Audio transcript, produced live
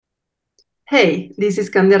Hey, this is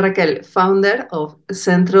Candia Raquel, founder of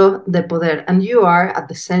Centro de Poder, and you are at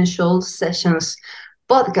the Sensual Sessions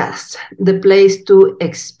podcast, the place to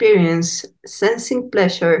experience sensing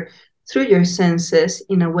pleasure through your senses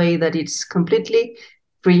in a way that it's completely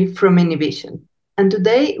free from inhibition. And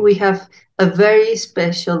today we have a very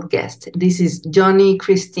special guest. This is Joni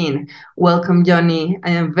Christine. Welcome, Joni. I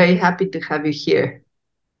am very happy to have you here.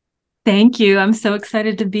 Thank you. I'm so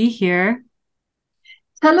excited to be here.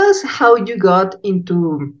 Tell us how you got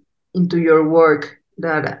into your work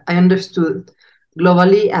that I understood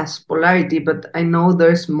globally as polarity, but I know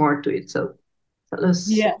there's more to it. So tell us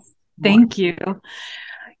Yes. more. Thank you.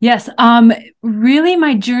 Yes. Really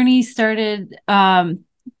my journey started I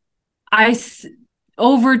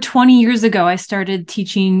over 20 years ago I started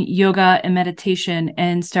teaching yoga and meditation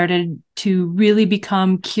and started to really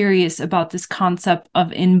become curious about this concept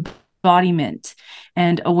of embodiment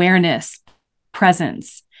and awareness,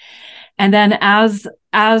 presence. And then as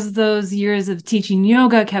those years of teaching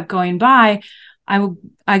yoga kept going by,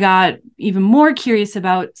 I got even more curious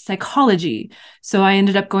about psychology. So I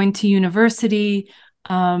ended up going to university,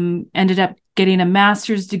 ended up getting a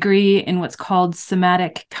master's degree in what's called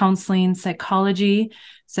somatic counseling psychology.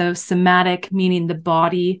 So somatic meaning the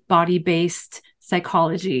body-based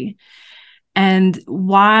psychology. And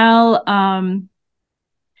while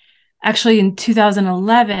actually in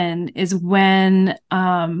 2011 is when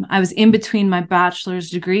I was in between my bachelor's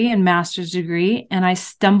degree and master's degree, and I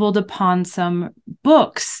stumbled upon some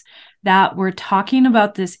books that were talking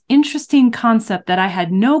about this interesting concept that I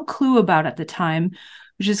had no clue about at the time,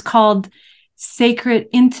 which is called sacred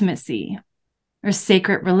intimacy or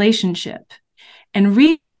sacred relationship. And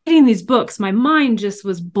reading these books, my mind just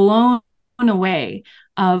was blown away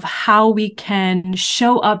of how we can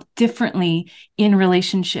show up differently in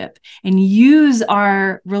relationship and use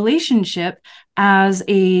our relationship as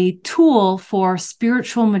a tool for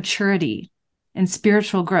spiritual maturity and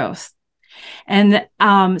spiritual growth. And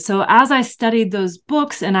so as I studied those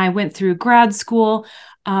books and I went through grad school,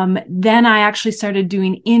 then I actually started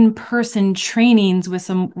doing in-person trainings with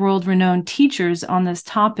some world-renowned teachers on this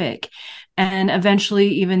topic, and eventually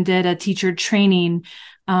even did a teacher training.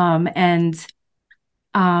 Um, and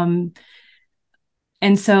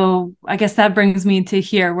so I guess that brings me to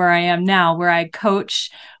here where I am now, where I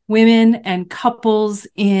coach women and couples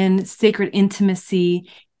in sacred intimacy,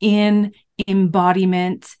 in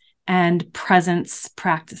embodiment and presence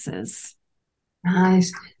practices.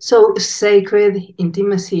 Nice. So sacred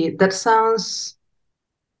intimacy. That sounds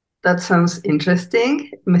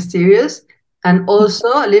interesting, mysterious, and also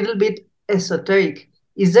a little bit esoteric.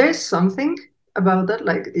 Is there something about that?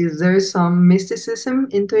 Like, is there some mysticism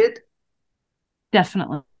into it?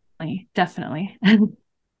 Definitely, definitely.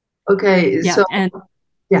 Okay, Yeah. so And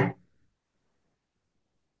yeah,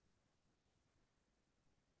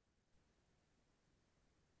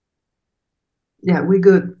 yeah, we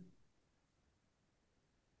good.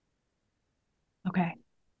 okay.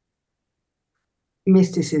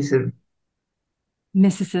 Mysticism.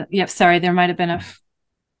 Mississippi. Yep. Sorry, there might have been a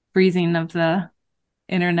freezing of the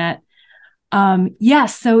internet.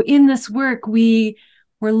 Yes. So in this work, we're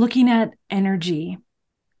looking at energy.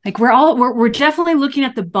 Like we're definitely looking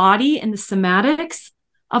at the body and the somatics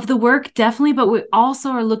of the work, definitely, but we also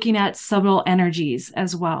are looking at subtle energies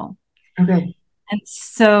as well. Okay. And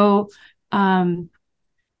um,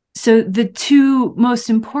 so the two most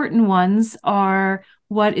important ones are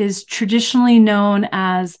what is traditionally known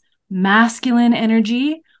as masculine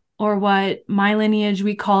energy, or what my lineage,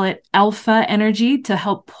 we call it alpha energy to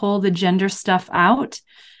help pull the gender stuff out.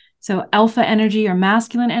 So alpha energy or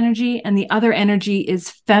masculine energy, and the other energy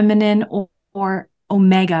is feminine or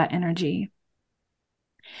omega energy.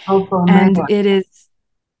 Alpha And Omega. it is,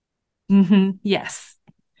 yes,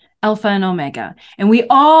 alpha and omega. And we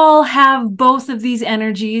all have both of these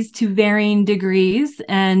energies to varying degrees.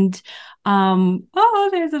 And oh,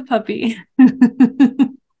 there's a puppy.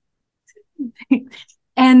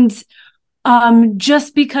 And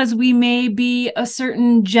just because we may be a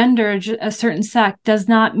certain gender, a certain sex, does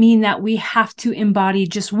not mean that we have to embody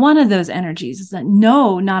just one of those energies. Is that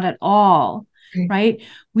no, not at all, Okay. right?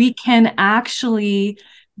 We can actually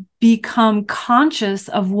become conscious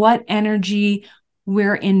of what energy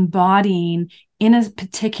we're embodying in a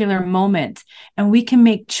particular moment, and we can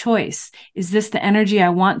make choice. Is this the energy I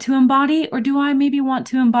want to embody, or do I maybe want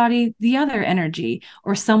to embody the other energy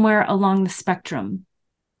or somewhere along the spectrum?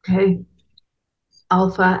 Okay.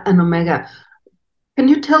 Alpha and Omega. Can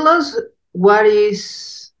you tell us what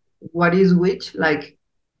is which? Like,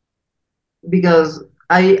 because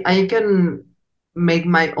I can make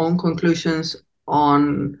my own conclusions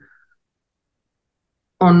on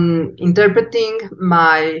on interpreting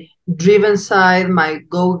my driven side, my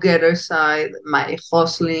go-getter side, my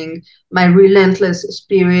hustling, my relentless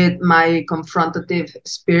spirit, my confrontative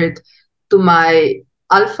spirit, to my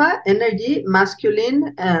alpha energy,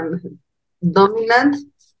 masculine and dominant,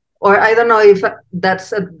 or I don't know if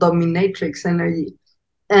that's a dominatrix energy,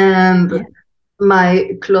 and Yeah.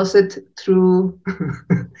 my closet true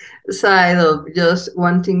side of just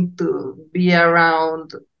wanting to be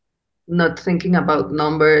around, not thinking about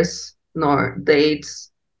numbers nor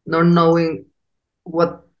dates, nor knowing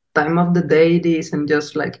what time of the day it is, and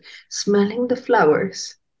just like smelling the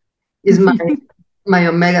flowers is my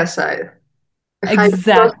omega side. Hi,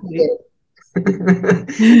 Exactly.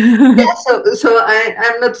 yeah, so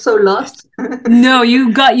I'm not so lost. No,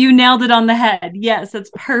 you nailed it on the head. Yes, that's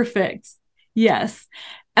perfect. Yes.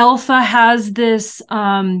 Alpha has this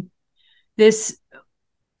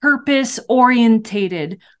purpose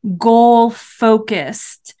orientated, goal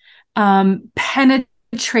focused,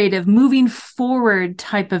 penetrative, moving forward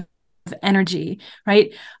type of energy,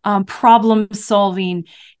 right? Problem solving,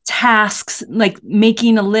 tasks, like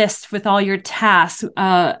making a list with all your tasks,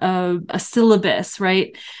 a syllabus,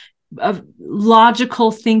 right? Of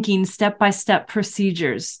logical thinking, step by step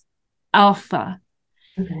procedures. Alpha.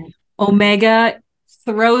 Okay. Omega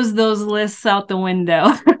throws those lists out the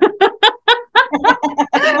window.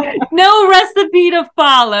 No recipe to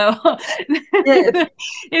follow. Yes.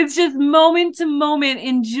 It's just moment to moment,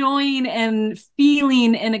 enjoying and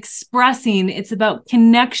feeling and expressing. It's about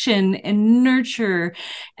connection and nurture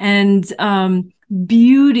and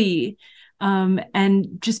beauty,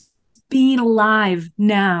 and just being alive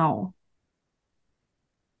now.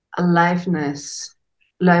 Aliveness,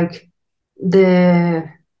 like the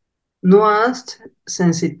nuanced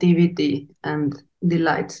sensitivity and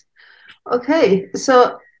delight. Okay,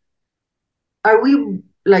 so are we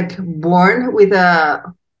like born with a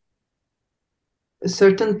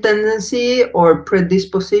certain tendency or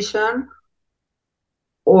predisposition,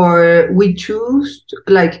 or we choose to,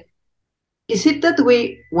 like, is it that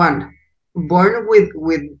we one born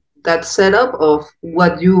with that setup of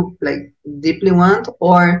what you like deeply want,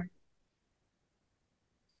 or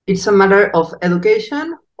it's a matter of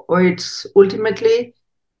education, or it's ultimately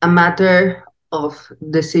a matter of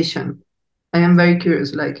decision? I am very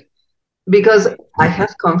curious, like, because I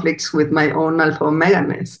have conflicts with my own alpha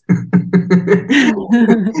omeganess.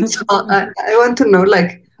 So I want to know,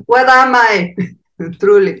 like, what am I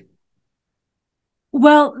truly?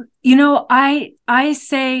 Well, I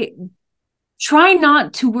say try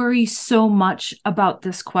not to worry so much about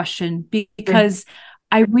this question, Okay. because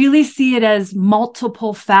I really see it as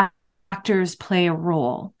multiple factors play a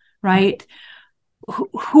role, right?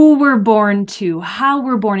 Who we're born to, how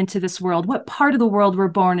we're born into this world, what part of the world we're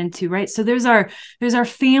born into, right? So there's our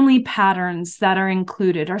family patterns that are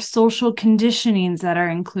included, our social conditionings that are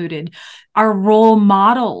included, our role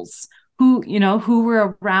models, who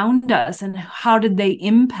were around us and how did they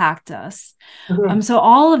impact us. Okay. So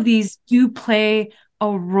all of these do play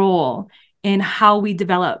a role in how we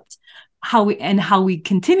developed, how we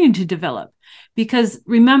continue to develop. Because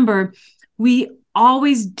remember, we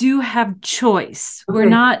always do have choice. We're Okay.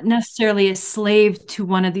 not necessarily a slave to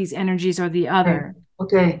one of these energies or the Okay. other,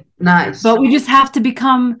 Okay. Nice. but we just have to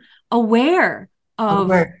become aware of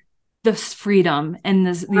Aware. this freedom and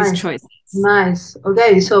these Nice. choices. Nice.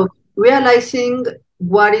 Okay. So realizing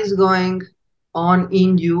what is going on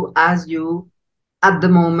in you as you at the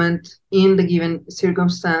moment in the given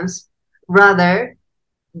circumstance, rather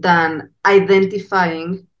than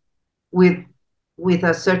identifying with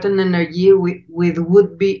a certain energy, with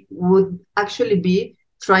would actually be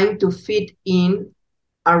trying to fit in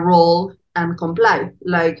a role and comply.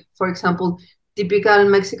 Like, for example, typical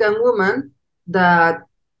Mexican woman that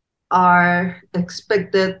are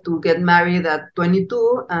expected to get married at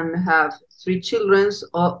 22 and have three children.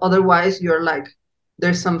 Otherwise, you're like,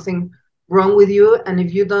 there's something wrong with you. And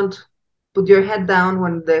if you don't put your head down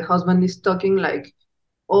when the husband is talking, like,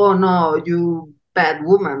 oh no, you bad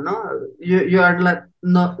woman, no, you are like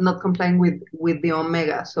not complying with the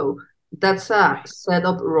omega. So that's a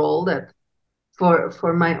setup role that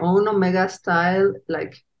for my own omega style,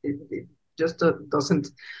 like it just doesn't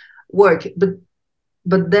work.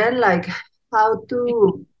 But then, like, how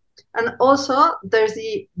to, and also there's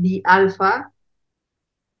the alpha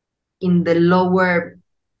in the lower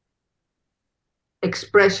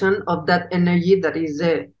expression of that energy, that is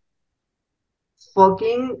the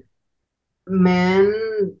fucking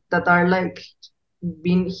men that are like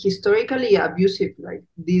being historically abusive, like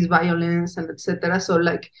this violence and etc. So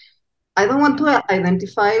like, I don't want to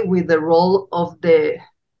identify with the role of the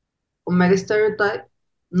omega stereotype,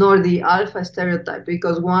 nor the alpha stereotype,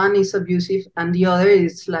 because one is abusive and the other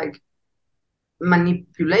is like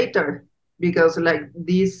manipulator, because like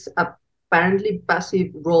this apparently passive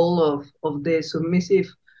role of the submissive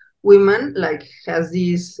women like has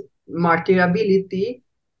this martyr ability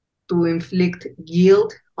to inflict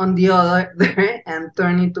guilt on the other there and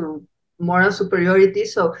turn into moral superiority.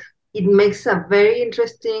 So it makes a very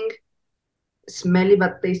interesting smelly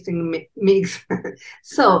but tasting mix.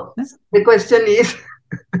 So the question is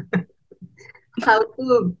how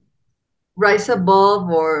to rise above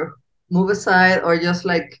or move aside or just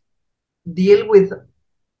like deal with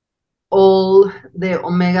all the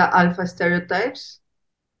omega alpha stereotypes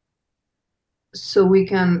so we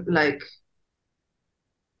can like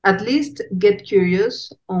at least get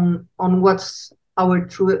curious on what's our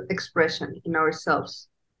true expression in ourselves.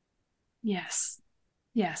 Yes,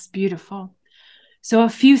 beautiful. So a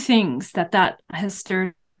few things that has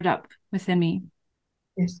stirred up within me.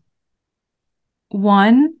 Yes.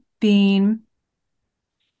 One being,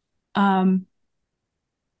 I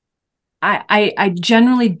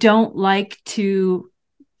generally don't like to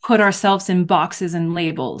put ourselves in boxes and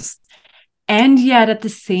labels. And yet at the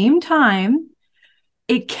same time,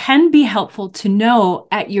 it can be helpful to know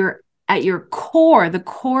at your core, the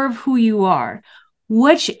core of who you are,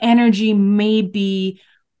 which energy may be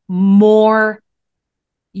more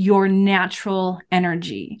your natural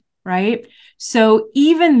energy, right? So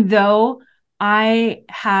even though I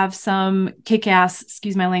have some kick-ass,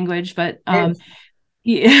 excuse my language, but Yes.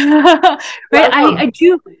 yeah, right. I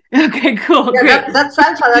do. Okay, cool, Yeah, great. that's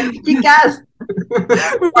alpha, that's kick-ass. Right?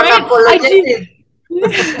 I do. Unapologetic.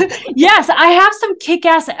 Yes, I have some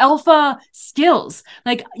kick-ass alpha skills.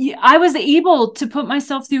 Like I was able to put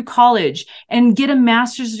myself through college and get a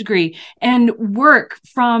master's degree and work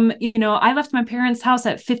from, I left my parents' house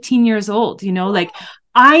at 15 years old, like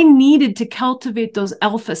I needed to cultivate those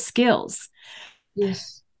alpha skills.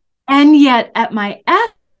 Yes. And yet at my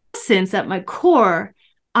essence, at my core,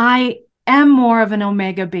 I am more of an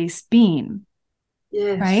omega based being.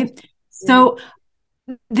 Yes. Right. So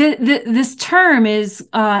this term is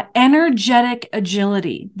energetic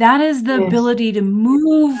agility. That is the ability to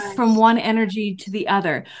move from one energy to the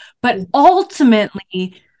other. But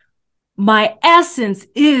ultimately, my essence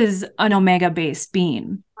is an omega based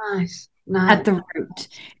being. Nice. At the root.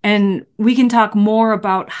 And we can talk more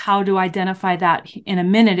about how to identify that in a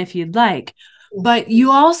minute if you'd like. But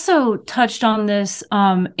you also touched on this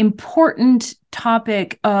important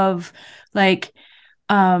topic of like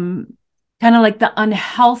kind of like the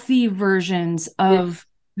unhealthy versions of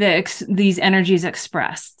these energies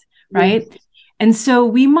expressed, right? And so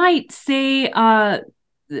we might say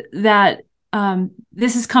that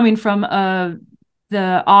this is coming from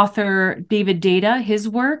the author David Data, his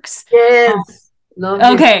works. Yes.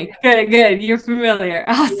 Okay, good. You're familiar.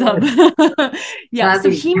 Awesome. Yeah. So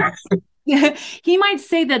he might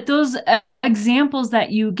say that those examples that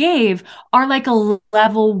you gave are like a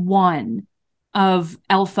level 1 of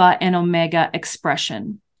alpha and omega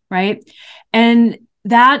expression, right? And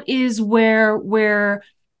that is where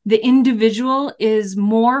the individual is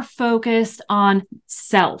more focused on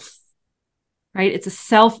self, right? It's a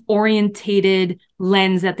self-orientated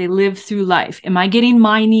lens that they live through life. Am I getting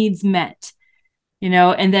my needs met?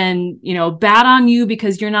 And then, bad on you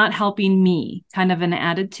because you're not helping me, kind of an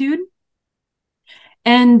attitude.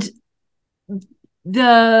 And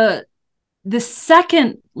the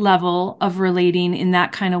second level of relating in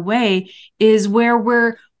that kind of way is where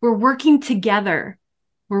we're working together.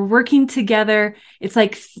 We're working together. It's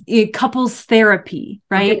like couples therapy,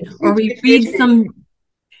 right? Okay. Or we read some.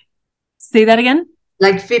 Say that again.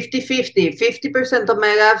 Like 50-50, 50%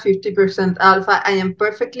 omega, 50% alpha. I am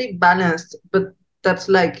perfectly balanced, but that's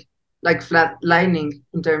like flat lining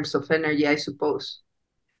in terms of energy, I suppose.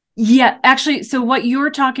 Yeah, actually, so what you're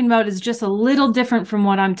talking about is just a little different from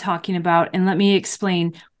what I'm talking about. And let me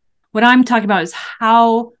explain. What I'm talking about is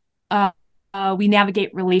how we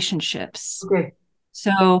navigate relationships. Okay.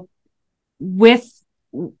 So with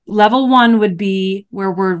level 1 would be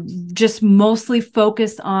where we're just mostly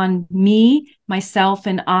focused on me, myself,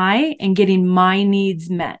 and I, and getting my needs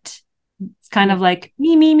met. It's kind of like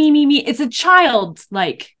me. It's a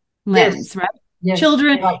childlike lens, right? Yes.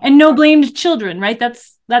 Children, and no blame to children, right?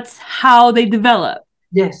 That's how they develop.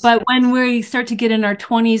 Yes. But when we start to get in our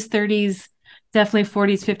 20s, 30s, definitely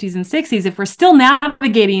 40s, 50s, and 60s, if we're still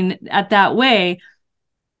navigating at that way,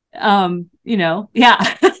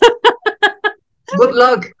 yeah. Good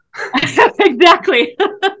luck. Exactly.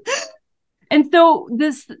 And so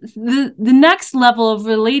the next level of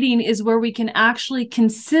relating is where we can actually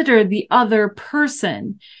consider the other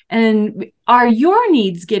person, and are your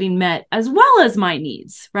needs getting met as well as my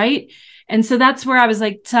needs, right? And so that's where I was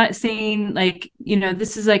like saying, like,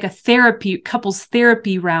 this is like a therapy, couples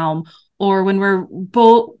therapy realm, or when we're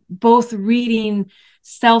both reading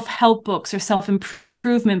self-help books or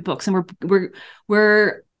self-improvement books, and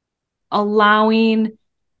we're allowing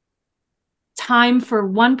time for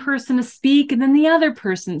one person to speak and then the other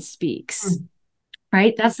person speaks,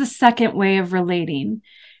 right? That's the second way of relating.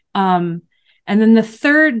 And then the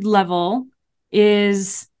third level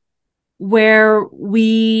is where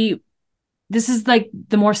this is like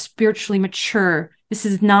the more spiritually mature. This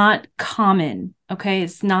is not common, okay?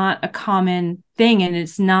 It's not a common thing, and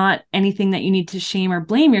it's not anything that you need to shame or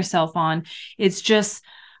blame yourself on. It's just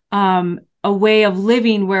a way of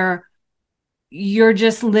living where you're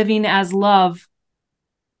just living as love,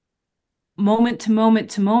 moment to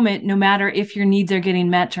moment to moment, no matter if your needs are getting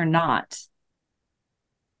met or not.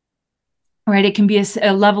 Right? It can be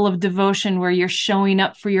a level of devotion where you're showing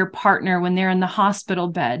up for your partner when they're in the hospital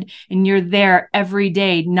bed, and you're there every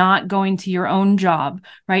day, not going to your own job,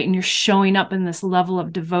 right? And you're showing up in this level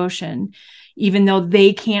of devotion, even though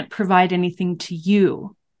they can't provide anything to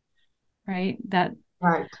you, right?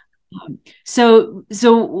 Right. So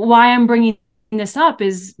why I'm bringing this up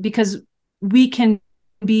is because we can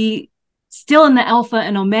be still in the alpha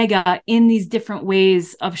and omega in these different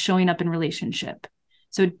ways of showing up in relationship.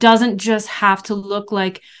 So it doesn't just have to look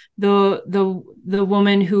like the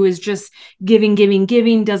woman who is just giving,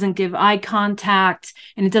 doesn't give eye contact,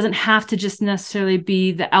 and it doesn't have to just necessarily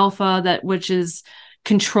be the alpha which is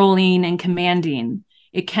controlling and commanding.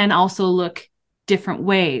 It can also look different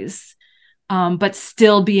ways. But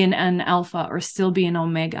still be an alpha or still be an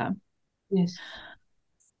omega. Yes.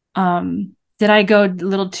 Did I go a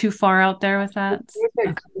little too far out there with that?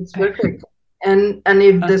 Perfect. Okay. It's perfect. And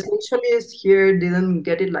if the Okay. specialist here didn't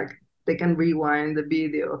get it, like they can rewind the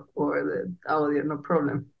video or the audio, no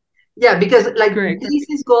problem. Yeah, because like Great. this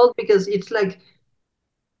is gold because it's like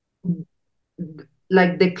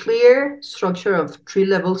the clear structure of three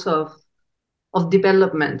levels of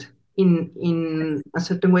development in a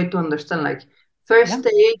certain way to understand. Like first Yeah.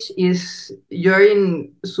 stage is you're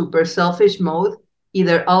in super selfish mode,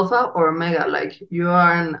 either alpha or omega. Like you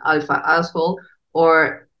are an alpha asshole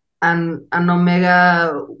or an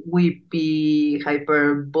omega weepy,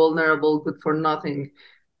 hyper vulnerable, good for nothing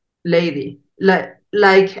lady.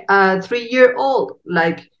 Like a 3 year old.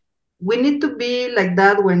 Like we need to be like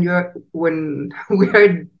that when we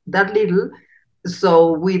are that little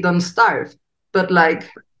so we don't starve. But like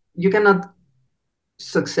you cannot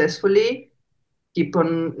successfully keep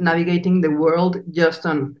on navigating the world just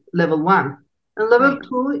on level one. And level Right.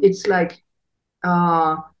 two, it's like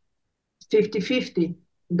uh 50-50.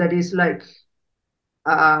 That is like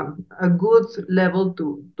a good level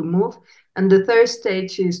to move. And the third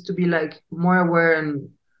stage is to be like more aware and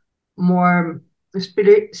more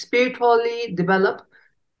spiritually developed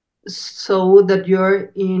so that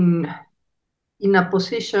you're in a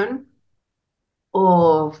position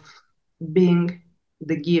of being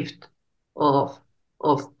the gift of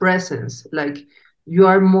presence. Like you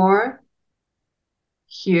are more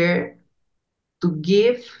here to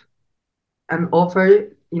give and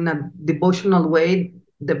offer in a devotional way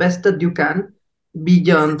the best that you can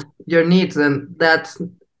beyond your needs, and that's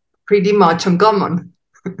pretty much uncommon.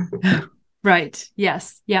 Right.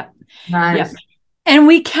 Yes. Yep. Yep. Nice. And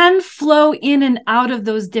we can flow in and out of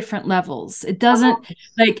those different levels. It doesn't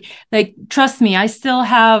like trust me, I still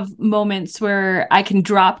have moments where I can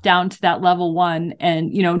drop down to that level one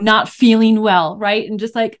and not feeling well, right? And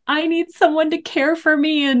just like I need someone to care for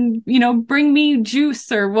me and bring me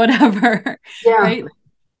juice or whatever. Yeah. Right?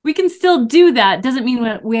 We can still do that. Doesn't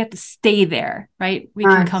mean we have to stay there, right? We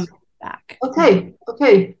can come Nice. back. Okay,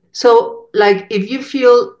 okay. So, like, if you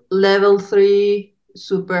feel level three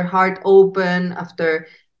super heart open after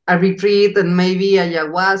a retreat and maybe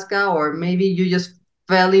ayahuasca, or maybe you just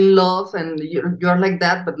fell in love and you're like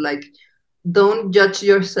that, but like, don't judge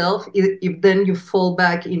yourself if then you fall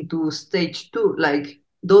back into stage two. Like,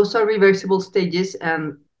 those are reversible stages,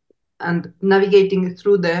 and navigating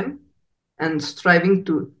through them and striving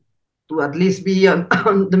to at least be on,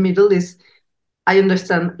 on the middle is, I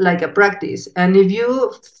understand, like a practice. And if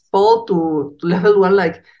you fall to level one,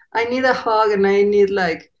 like I need a hug and I need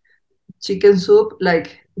like chicken soup,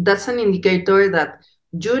 like that's an indicator that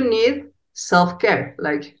you need self-care.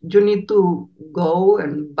 Like you need to go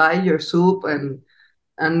and buy your soup and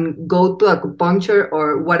go to acupuncture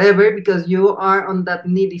or whatever because you are on that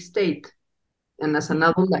needy state. And as an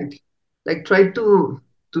adult, like try to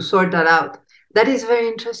sort that out. That is very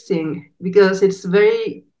interesting because it's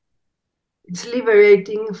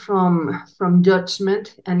liberating from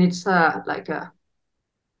judgment, and it's a like a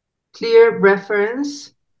clear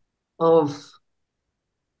reference of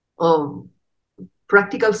of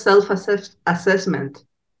practical assessment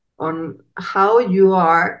on how you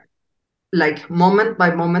are, like moment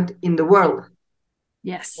by moment in the world.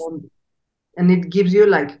 Yes. um, and it gives you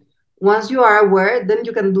like, once you are aware, then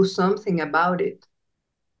you can do something about it.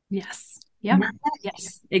 Yes. Yep. Nice.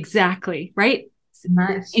 Yes. Exactly. Right.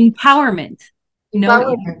 Nice. Empowerment. No,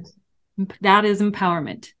 Empowerment. that is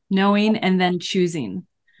empowerment. Knowing and then choosing.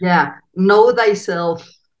 Yeah, know thyself.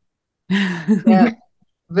 Yeah,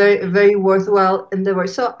 very very worthwhile endeavor.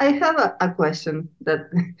 So I have a question that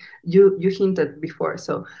you hinted before.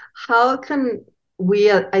 So how can we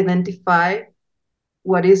identify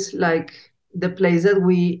what is like the place that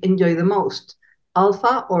we enjoy the most,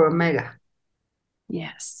 alpha or omega?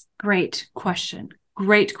 Yes. Great question.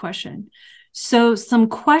 Great question. So, some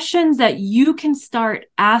questions that you can start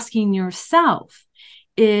asking yourself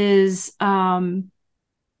is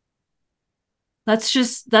let's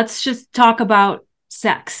just talk about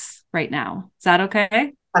sex right now. Is that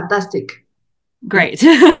okay? Fantastic. Yeah. Great.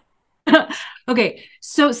 Okay.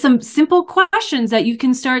 So some simple questions that you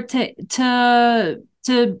can start to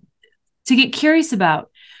get curious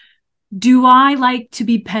about. Do I like to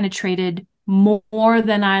be penetrated more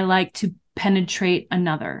than I like to penetrate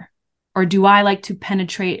another? Or do I like to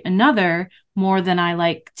penetrate another more than I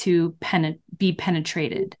like to be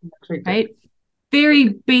penetrated? Treated. Right? Very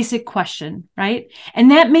basic question, right?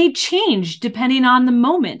 And that may change depending on the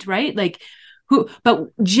moment, right? Like but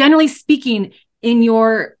generally speaking, in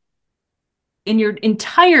your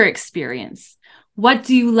entire experience, what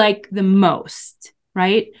do you like the most,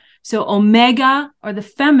 right? So omega, or the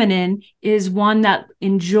feminine, is one that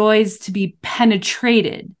enjoys to be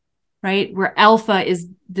penetrated, right? Where alpha is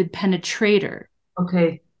the penetrator.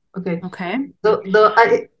 Okay. Okay. Okay. Though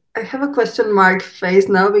I have a question mark face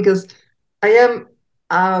now because I am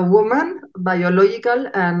a woman, biological,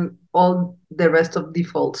 and all the rest of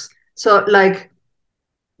defaults. So, like,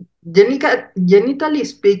 genitally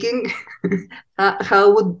speaking,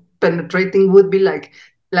 how would penetrating would be like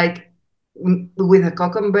with a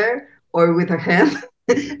cucumber or with a hand?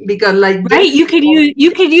 Because like Right, just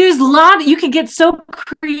you could use a lot, you could get so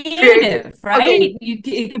creative. creative, Okay, right?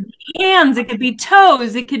 It could be hands, it could be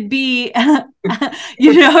toes, it could be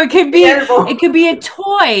it could the be elbow. it could be a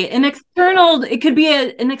toy, an external, it could be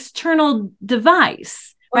an external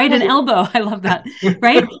device, right? An Okay, elbow. I love that,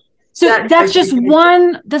 right? So yeah, that's just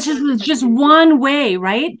one, that's just one way,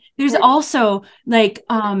 right? There's also like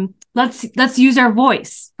let's use our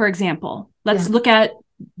voice, for example. yeah, Let's look at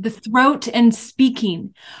the throat and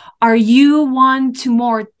speaking. Are you one to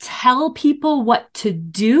more tell people what to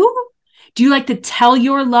do? Do you like to tell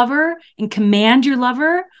your lover and command your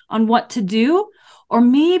lover on what to do? Or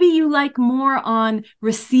maybe you like more on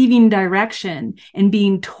receiving direction and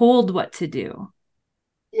being told what to do,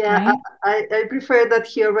 yeah. right? I prefer that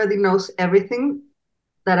he already knows everything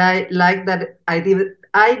that I like, that I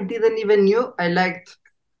didn't even knew I liked.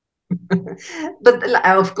 But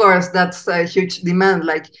of course, that's a huge demand.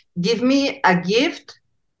 Like, give me a gift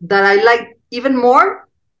that I like even more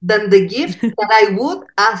than the gift that I would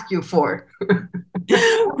ask you for.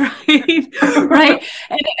 Right, right.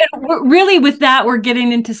 And really, with that, we're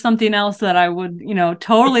getting into something else that I would,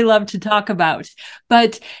 totally love to talk about.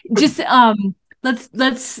 But just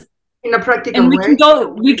let's In a and practical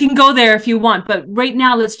we can way. go there if you want, but right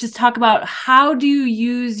now let's just talk about, how do you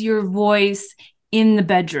use your voice in the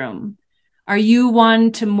bedroom? Are you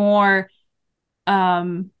one to more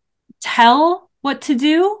um tell what to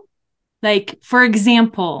do? Like, for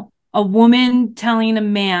example, a woman telling a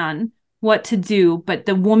man what to do, but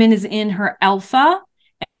the woman is in her alpha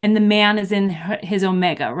and the man is in his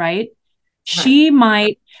omega, right? Right. She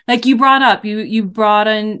might, like you brought up, you brought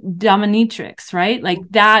in dominatrix, right? Like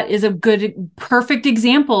that is a good, perfect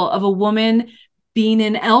example of a woman being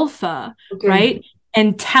in alpha, Okay. right?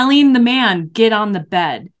 And telling the man, get on the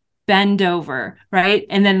bed, bend over, right?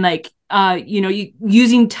 And then like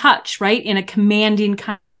using touch, right? In a commanding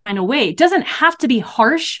kind of way. It doesn't have to be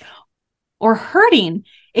harsh or hurting.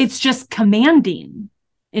 It's just commanding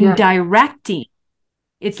and Yeah. directing.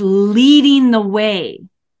 It's leading the way.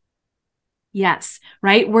 Yes,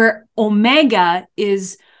 right? Where omega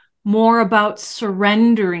is more about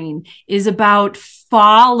surrendering, is about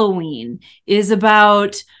following, is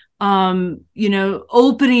about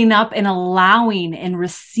opening up and allowing and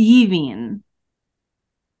receiving.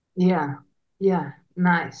 Yeah. Yeah.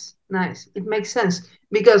 Nice. Nice. It makes sense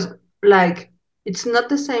because, like, it's not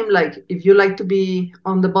the same like if you like to be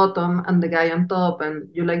on the bottom and the guy on top and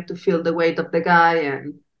you like to feel the weight of the guy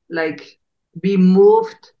and like be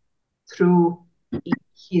moved through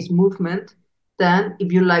his movement than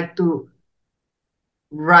if you like to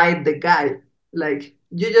ride the guy. Like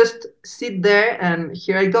you just sit there and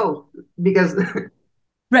here I go because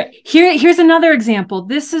Right. Here's another example.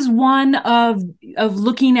 This is one of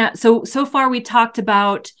looking at, so far we talked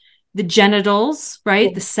about the genitals,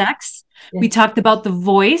 right? The yes, sex. We yes, talked about the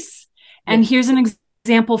voice. And yes. here's an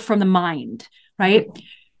example from the mind, right? Okay.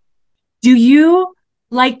 Do you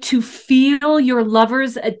like to feel your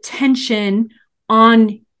lover's attention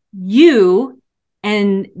on you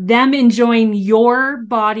and them enjoying your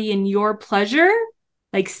body and your pleasure?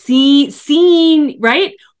 Like seeing,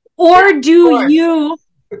 right? Yeah, Or of do course. you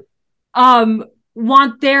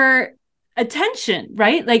want their attention,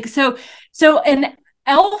 right? Like so an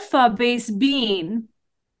alpha based being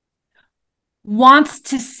wants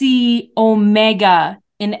to see omega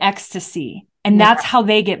in ecstasy, and Yeah, that's how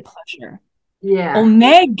they get pleasure. yeah,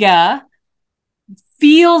 Omega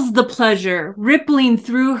feels the pleasure rippling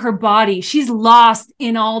through her body. She's lost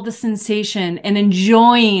in all the sensation and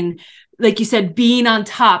enjoying, like you said, being on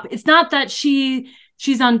top. It's not that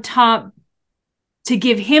she's on top to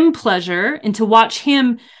give him pleasure and to watch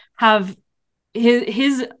him have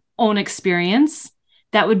his own experience.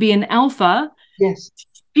 That would be an alpha. yes.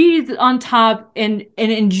 She's on top and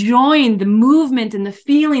enjoying the movement and the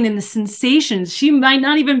feeling and the sensations. She might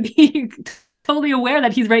not even be totally aware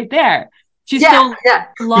that he's right there. She's Yeah, still yeah.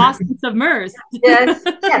 lost and submersed. Yes,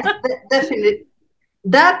 yes, definitely.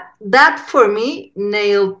 That for me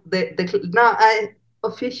nailed the now I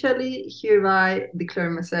officially hereby declare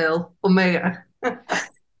myself Omega.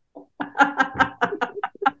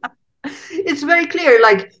 It's very clear.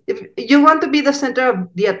 Like if you want to be the center of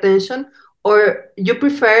the attention, or you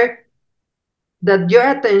prefer that your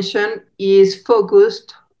attention is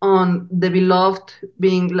focused on the beloved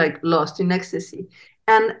being like lost in ecstasy.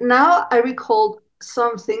 And now I recalled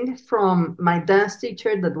something from my dance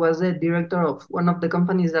teacher that was the director of one of the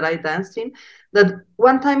companies that I danced in, that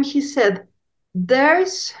one time he said,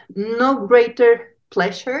 there's no greater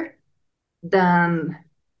pleasure than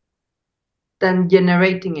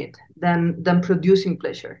generating it, than producing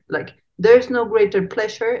pleasure. Like there's no greater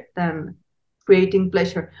pleasure than creating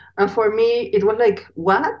pleasure. And for me, it was like,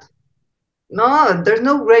 what? No, there's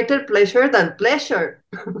no greater pleasure than pleasure.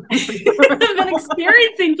 Been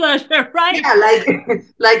experiencing pleasure, right? Yeah,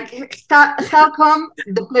 like how come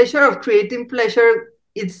the pleasure of creating pleasure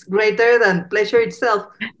is greater than pleasure itself?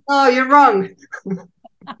 No, you're wrong.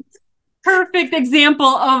 Perfect example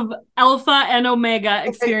of alpha and omega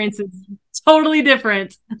experiences. Totally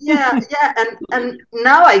different. Yeah, yeah, and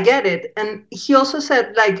now I get it. And he also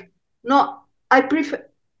said like, no, I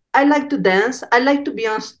like to dance. I like to be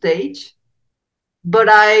on stage, but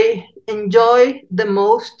I enjoy the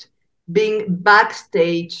most being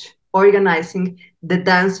backstage organizing the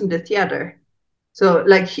dance in the theater. So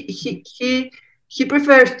like he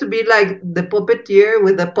prefers to be like the puppeteer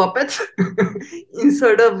with the puppets in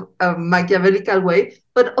sort of a Machiavellical way.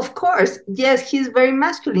 But of course, yes, he's very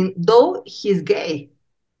masculine, though he's gay,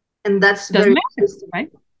 and that's Doesn't very matter, interesting.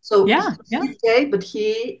 right? So Yeah, yeah, he's gay, but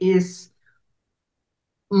he is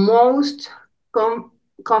most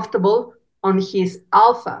comfortable on his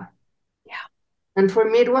alpha. yeah. And for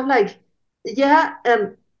me, it was like, yeah,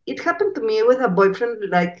 and it happened to me with a boyfriend.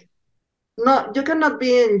 Like, no, you cannot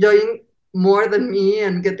be enjoying more than me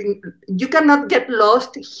and getting, you cannot get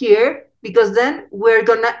lost here because then we're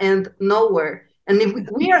gonna end nowhere. And if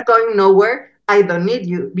we are going nowhere, I don't need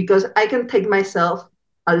you because I can take myself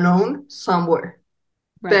alone somewhere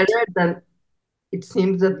Right. better than it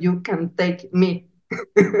seems that you can take me.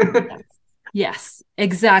 Yes. Yes,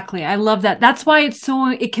 exactly. I love that. That's why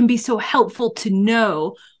it can be so helpful to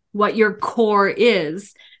know what your core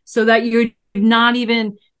is so that you're not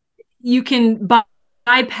even, you can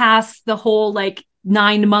bypass the whole like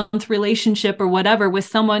 9 month relationship or whatever with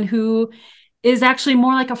someone who is actually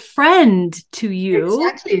more like a friend to you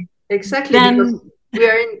Exactly, exactly, because than, we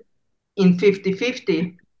are in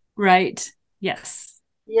 50-50. right. Yes.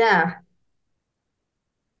 Yeah,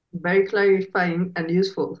 very clarifying and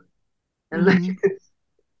useful. And like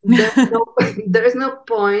Mm-hmm. there's no there's no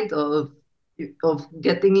point of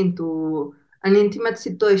getting into an intimate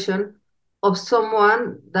situation of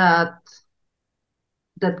someone that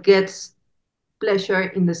gets pleasure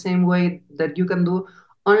in the same way that you can do,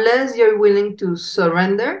 unless you're willing to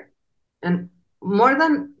surrender, and more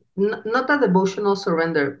than not a devotional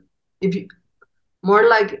surrender, if you more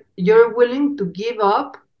like you're willing to give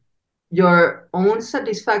up your own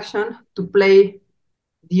satisfaction to play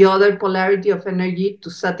the other polarity of energy to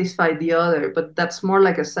satisfy the other, but that's more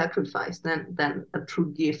like a sacrifice than a true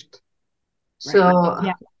gift. Right. So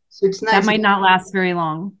Yeah. so it's That nice might not last very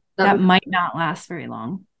long. that That might not last very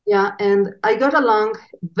long. yeah, and I got along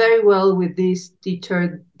very well with this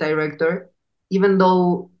teacher director, even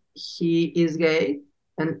though he is gay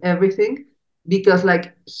and everything, because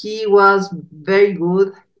like he was very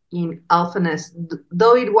good in alphaness,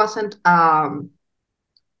 though it wasn't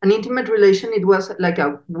an intimate relation, it was like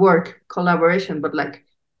a work collaboration, but like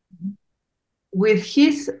with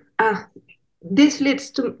his this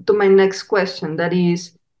leads to my next question, that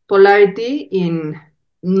is polarity in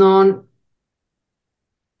non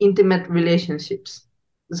intimate relationships.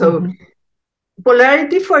 So Mm-hmm.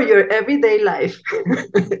 polarity for your everyday life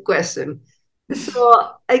question. So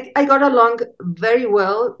I got along very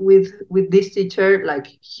well with this teacher. Like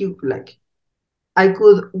he like I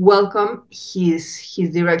could welcome his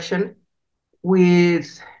direction with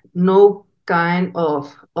no kind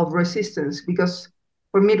of resistance, because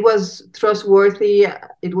for me it was trustworthy.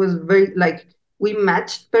 It was very like we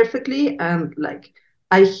matched perfectly, and like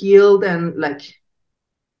I healed, and like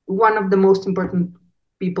one of the most important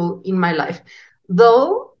people in my life.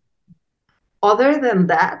 Though other than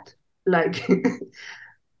that, like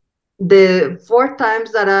the 4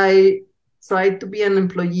 times that I tried to be an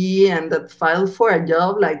employee and that filed for a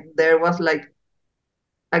job, like there was like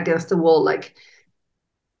against the wall. Like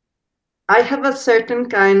I have a certain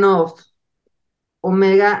kind of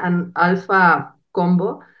omega and alpha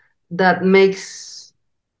combo that makes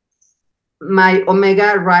my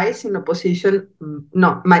omega rise in opposition.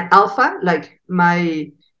 No, my alpha, like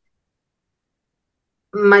my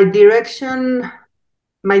direction,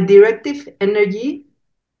 my directive energy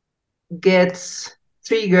gets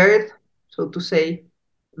triggered, so to say,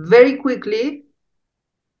 very quickly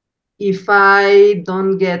if I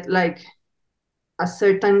don't get like a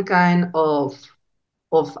certain kind of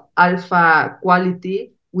alpha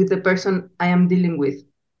quality with the person I am dealing with.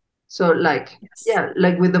 So like Yes. yeah,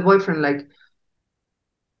 like with the boyfriend, like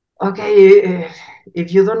okay,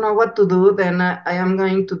 if you don't know what to do, then I am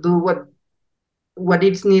going to do what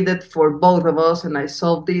is needed for both of us, and I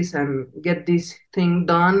solve this and get this thing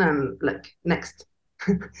done, and like next.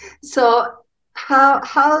 So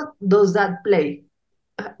how does that play?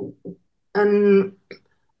 And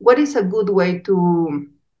what is a good way to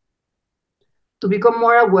become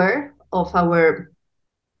more aware of our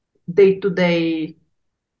day-to-day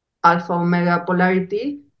alpha omega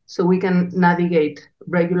polarity, so we can navigate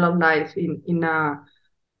regular life in a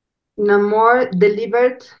more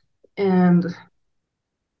deliberate and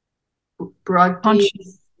proactive,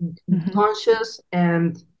 Conscious. Mm-hmm. conscious,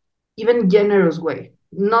 and even generous way?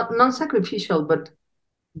 Not non-sacrificial, but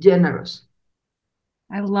generous.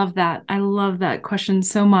 I love that. I love that question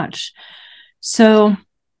so much. So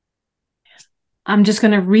I'm just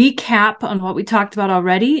going to recap on what we talked about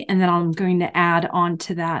already, and then I'm going to add on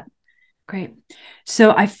to that. Great.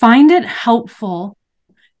 So I find it helpful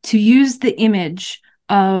to use the image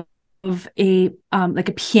of a like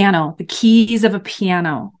a piano, the keys of a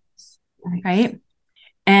piano, right?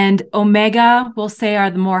 And omega, we'll say,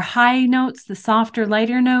 are the more high notes, the softer,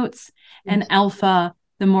 lighter notes, and Yes. alpha,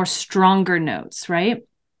 the more stronger notes, right?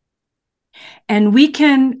 And we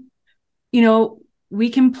can, we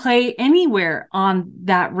can play anywhere on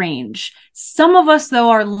that range. Some of us,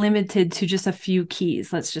 though, are limited to just a few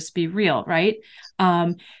keys. Let's just be real, right?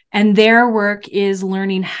 And their work is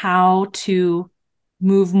learning how to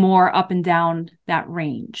move more up and down that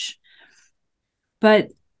range.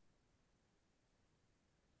 But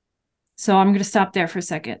so I'm going to stop there for a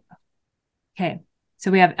second. Okay.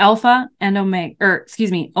 So we have alpha and omega, or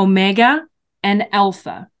excuse me, omega and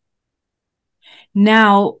alpha.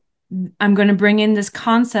 Now I'm going to bring in this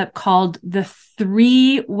concept called the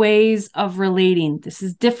 3 ways of relating. This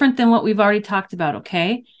is different than what we've already talked about.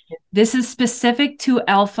 Okay. This is specific to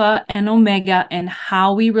alpha and omega and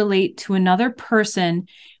how we relate to another person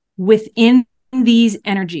within these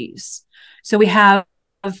energies. So we have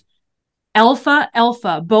alpha,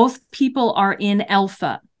 alpha. Both people are in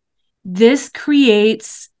alpha. This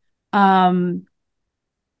creates, this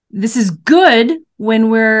is good when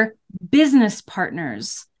we're business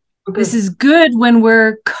partners. Okay. This is good when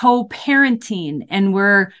we're co-parenting and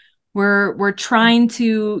we're trying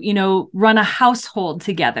to, run a household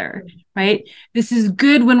together, right? This is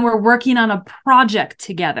good when we're working on a project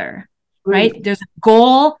together, Great. right? There's a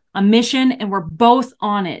goal, a mission, and we're both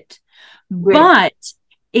on it. Great. But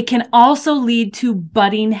it can also lead to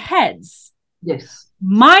butting heads. Yes.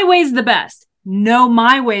 My way's the best. No,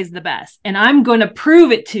 my way's the best. And I'm going to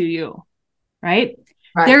prove it to you, right?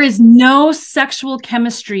 Right. There is no sexual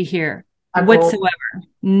chemistry here. At all. whatsoever.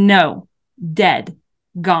 No, dead,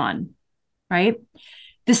 gone, right?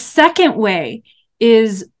 The second way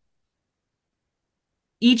is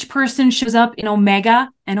each person shows up in omega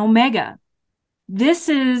and omega. This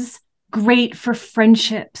is great for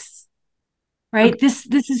friendships, right? Okay. This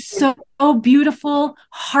is Yes. so beautiful,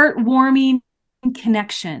 heartwarming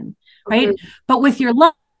connection, Okay. right? But with your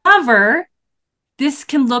lover, this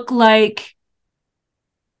can look like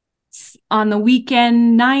on the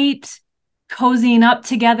weekend night, cozying up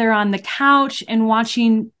together on the couch and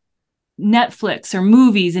watching Netflix or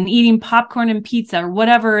movies and eating popcorn and pizza or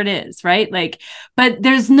whatever it is, right? Like, but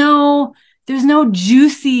there's no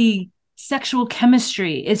juicy sexual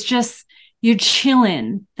chemistry. It's just you're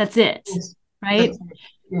chilling. That's it, Yes. right? That's it.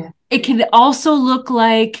 Yeah. It can also look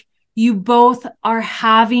like you both are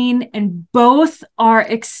having and both are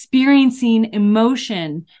experiencing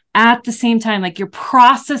emotion at the same time, like you're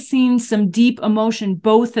processing some deep emotion,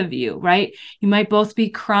 both of you, right? You might both be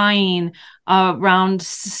crying around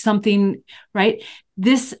something, right?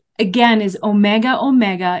 This again is omega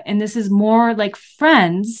omega, and this is more like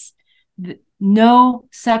friends, no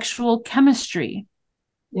sexual chemistry.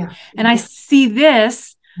 Yeah. And I see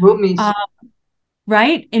this Roomies.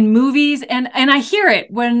 right, in movies, and I hear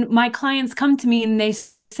it when my clients come to me and they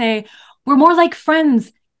say we're more like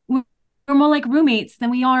friends, we're more like roommates than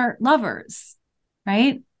we are lovers,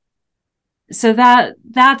 right? So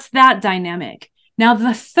that's that dynamic. Now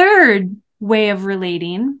the third way of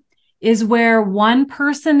relating is where one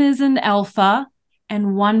person is an alpha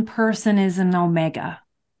and one person is an omega.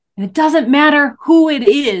 And it doesn't matter who it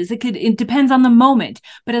is. It depends on the moment.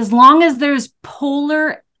 But as long as there's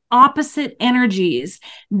polar opposite energies,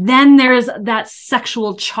 then there's that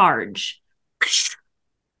sexual charge.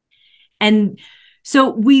 And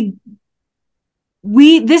so we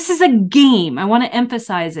this is a game. I want to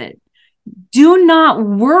emphasize it. Do not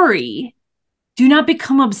worry. Do not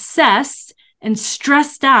become obsessed and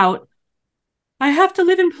stressed out. I have to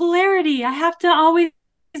live in polarity. I have to always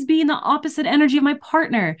be in the opposite energy of my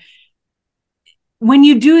partner. When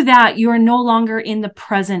you do that, you are no longer in the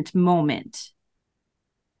present moment,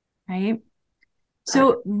 right?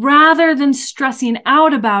 So rather than stressing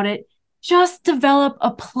out about it, just develop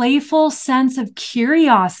a playful sense of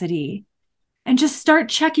curiosity and just start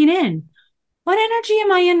checking in. What energy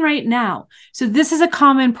am I in right now? So this is a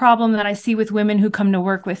common problem that I see with women who come to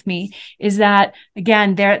work with me, is that,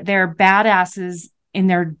 again, they're badasses in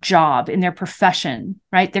their job, in their profession,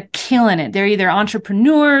 right? They're killing it. They're either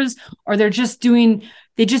entrepreneurs or they just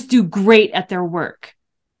do great at their work.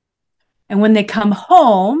 And when they come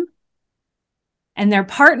home and their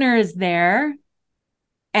partner is there,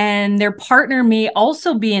 and their partner may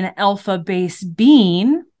also be an alpha-based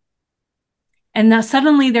being, and now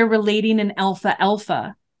suddenly they're relating an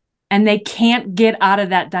alpha-alpha, and they can't get out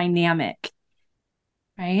of that dynamic,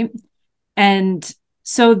 right? And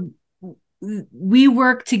so we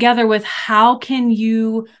work together with how can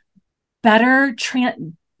you better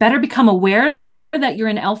become aware that you're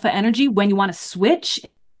in alpha energy when you want to switch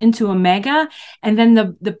into omega, and then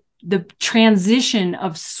the transition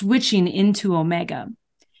of switching into omega.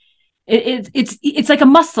 It's like a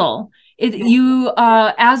muscle. You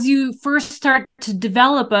as you first start to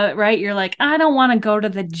develop it, right, you're like, I don't want to go to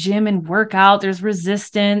the gym and work out, there's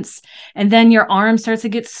resistance, and then your arm starts to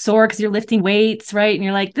get sore because you're lifting weights, right, and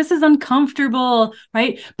you're like, this is uncomfortable,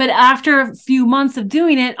 right? But after a few months of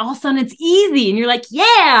doing it, all of a sudden it's easy and you're like,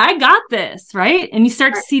 yeah, I got this, right? And you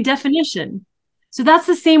start to see definition. So that's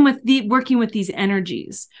the same with working with these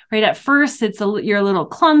energies, right? At first you're a little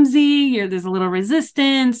clumsy, there's a little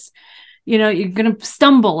resistance, you're going to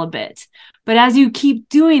stumble a bit. But as you keep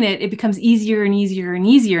doing it, it becomes easier and easier and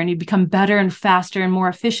easier, and you become better and faster and more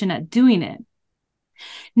efficient at doing it.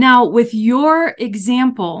 Now, with your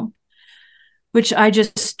example, which I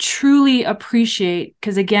just truly appreciate,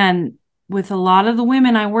 because again, with a lot of the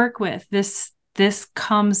women I work with, this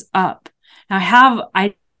comes up. Now,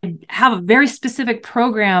 I have a very specific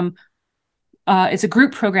program. It's a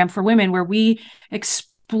group program for women where we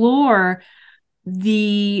explore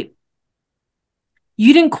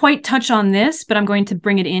you didn't quite touch on this, but I'm going to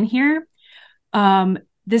bring it in here.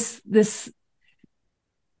 This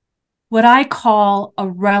what I call a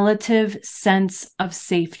relative sense of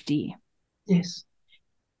safety. Yes.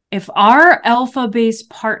 If our alpha-based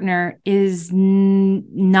partner is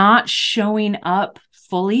not showing up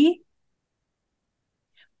fully,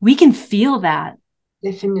 we can feel that.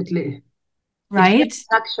 Definitely. Right?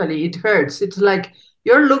 Actually, it hurts. It's like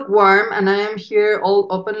you're lukewarm and I am here all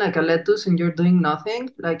open like a lettuce and you're doing nothing.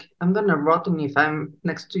 Like I'm gonna rotten if I'm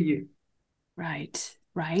next to you. Right.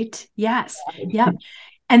 Yes. Yep.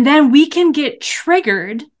 And then we can get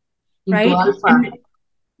triggered into right? alpha. And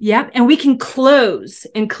yep. And we can close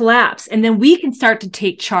and collapse. And then we can start to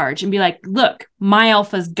take charge and be like, look, my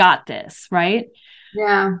alpha's got this, right?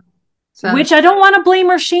 Yeah. So Which I don't want to blame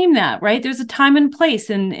or shame that, right? There's a time and place.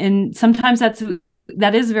 And sometimes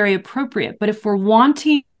that is very appropriate. But if we're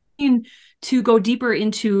wanting to go deeper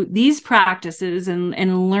into these practices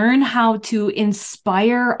and learn how to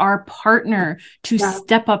inspire our partner to that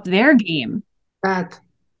step up their game. that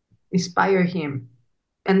inspire him.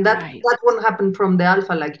 And Right. that won't happen from the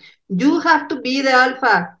alpha. Like, you have to be the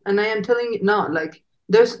alpha. And I am telling you, no, like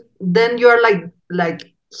there's then you're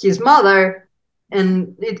like his mother,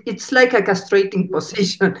 and it's like a castrating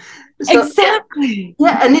position. So Exactly.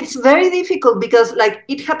 yeah, and it's very difficult because like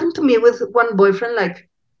it happened to me with one boyfriend. Like,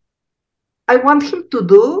 I want him to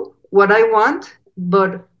do what I want,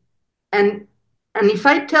 but and if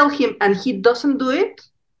I tell him and he doesn't do it,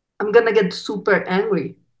 I'm gonna get super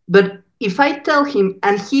angry. But if I tell him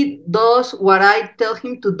and he does what I tell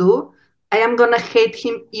him to do, I am gonna hate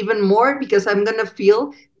him even more because I'm gonna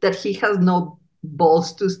feel that he has no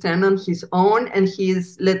balls to stand on his own and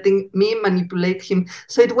he's letting me manipulate him.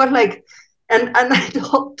 So it was like, and I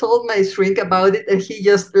told my shrink about it, and he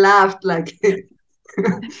just laughed like,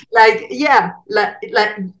 like yeah, like,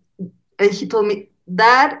 and he told me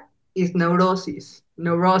that is neurosis.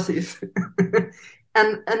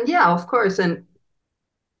 And yeah, of course, and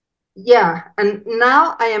yeah, and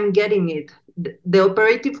now I am getting it. The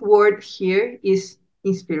operative word here is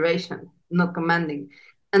inspiration, not commanding.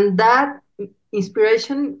 And that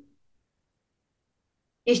inspiration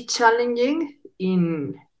is challenging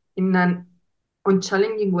in an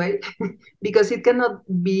unchallenging way because it cannot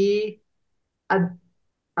be a,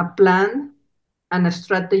 a plan and a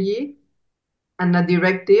strategy and a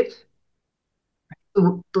directive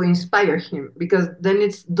to inspire him, because then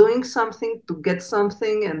it's doing something to get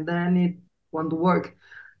something and then it won't work.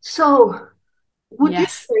 So would you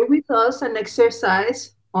Yes. share with us an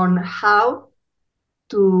exercise on how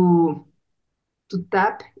to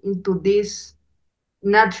tap into this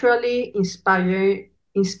naturally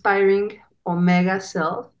inspiring omega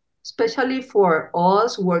self, especially for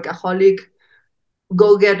us workaholic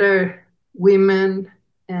go-getter women,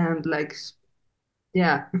 and like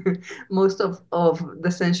yeah, most of the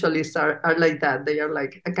essentialists are like that. They are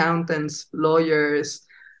like accountants, lawyers,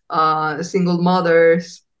 single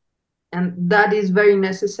mothers, and that is very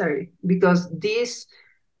necessary because these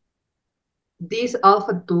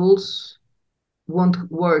alpha tools won't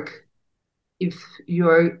work if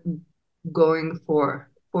you're going for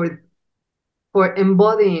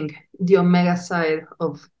embodying the omega side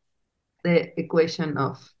of the equation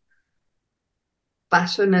of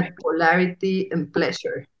passionate Right. polarity and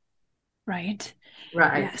pleasure. Right.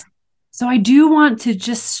 Right. Yes. So I do want to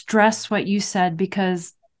just stress what you said,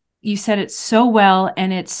 because you said it so well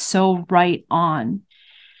and it's so right on.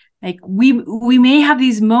 Like we may have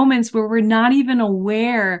these moments where we're not even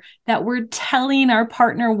aware that we're telling our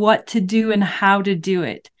partner what to do and how to do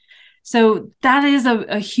it. So that is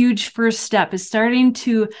a huge first step, is starting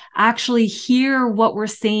to actually hear what we're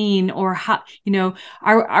saying, or how,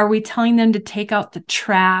 are we telling them to take out the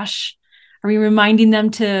trash? Are we reminding them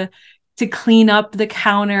to clean up the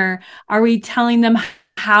counter? Are we telling them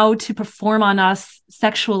how to perform on us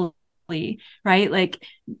sexually? Right? Like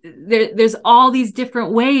there's all these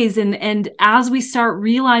different ways. And as we start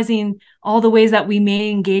realizing all the ways that we may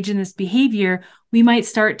engage in this behavior, we might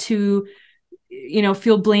start to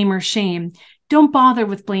feel blame or shame. Don't bother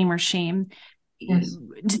with blame or shame. Yes.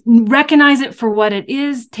 Recognize it for what it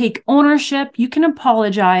is. Take ownership. You can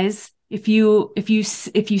apologize if you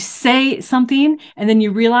say something and then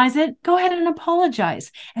you realize it. Go ahead and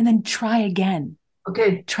apologize, and then try again.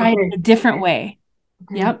 Okay. Try it Okay. a different way.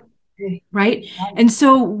 Okay. Yep. Okay. Right. And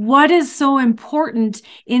so what is so important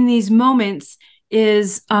in these moments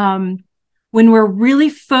is when we're really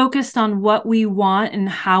focused on what we want and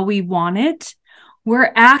how we want it,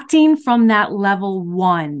 we're acting from that level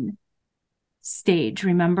 1 stage.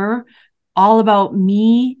 Remember, all about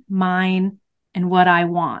me, mine, and what I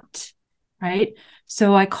want. Right.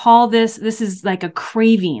 So I call this is like a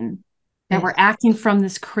craving, that we're Yes. acting from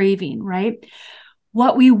this craving. Right.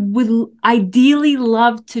 What we would ideally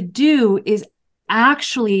love to do is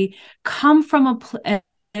actually come from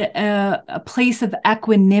a place of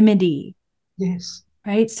equanimity. Yes.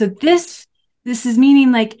 Right. So this is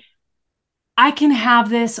meaning like, I can have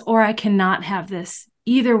this or I cannot have this.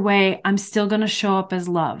 Either way, I'm still going to show up as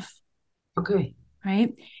love. Okay.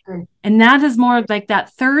 Right. Okay. And that is more like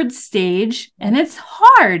that third stage. And Yes. it's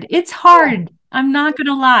hard. It's Yeah, hard. I'm not going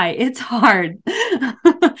to lie. It's hard.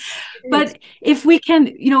 it is. But if we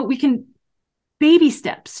can, we can baby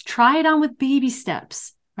steps, try it on with baby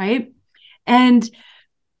steps. right? And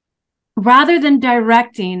rather than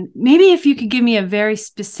directing, maybe if you could give me a very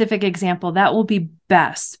specific example, that will be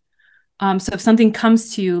best. So if something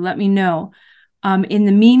comes to you, let me know. In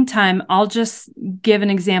the meantime, I'll just give an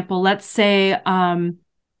example. Let's say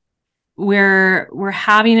we're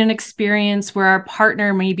having an experience where our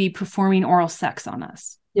partner may be performing oral sex on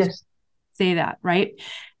us. Yes. Say that, right?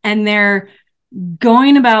 And they're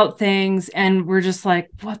going about things and we're just like,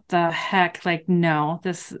 what the heck? Like, no,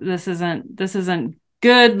 this isn't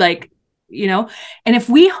good. Like, and if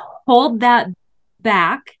we hold that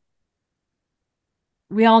back,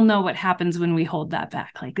 we all know what happens when we hold that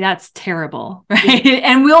back. Like, that's terrible, right? Yeah.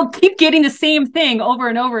 And we'll keep getting the same thing over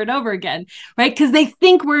and over and over again, right? Because they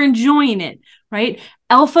think we're enjoying it, right?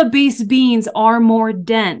 Alpha-based beans are more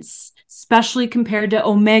dense, especially compared to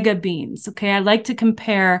omega beans. Okay. I like to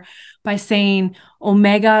compare by saying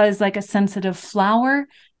omega is like a sensitive flower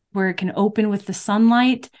where it can open with the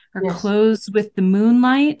sunlight or Yes. close with the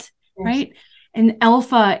moonlight, yes. Right? And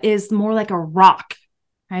alpha is more like a rock,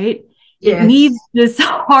 right? It Yes. needs this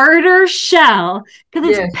harder shell because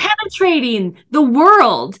it's penetrating the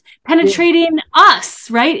world, penetrating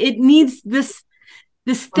us, right? It needs this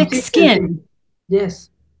thick skin. Yes.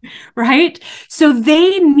 Right? So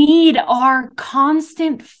they need our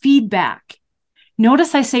constant feedback.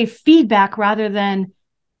 Notice I say feedback rather than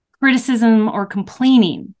criticism or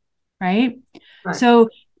complaining, right? So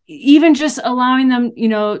even just allowing them,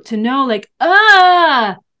 to know like,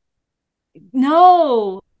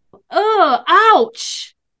 no,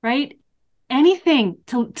 ouch, right? Anything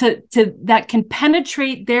to that can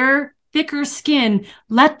penetrate their thicker skin,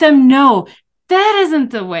 let them know that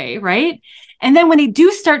isn't the way, right? And then when they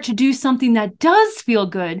do start to do something that does feel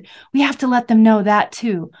good, we have to let them know that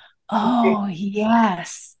too. Oh,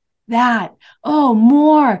 yes, that. Oh,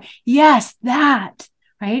 more. Yes, that,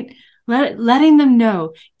 right? Letting them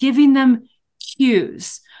know, giving them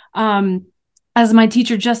cues. As my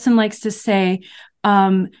teacher Justin likes to say,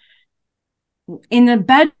 in the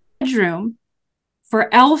bedroom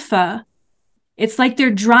for alpha, it's like they're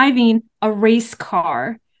driving a race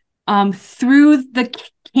car through the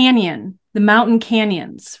canyon, the mountain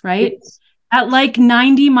canyons, right? Yes. At like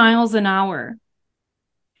 90 miles an hour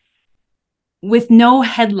with no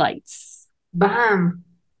headlights. Bam.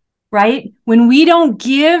 Right? When we don't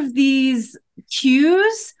give these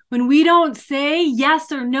cues, when we don't say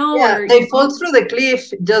yes or no, or they fall through the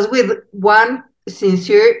cliff just with one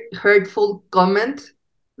sincere, hurtful comment,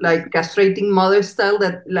 like castrating mother style.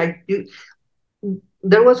 That like you.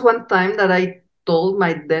 There was one time that I told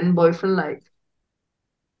my then boyfriend, like,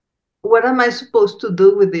 what am I supposed to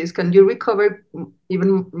do with this? Can you recover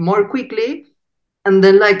even more quickly? And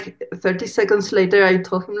then like 30 seconds later, I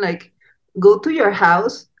told him, like, go to your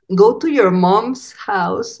house, go to your mom's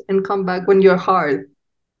house and come back when you're hard.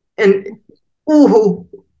 And ooh,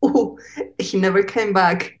 he never came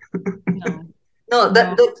back. no,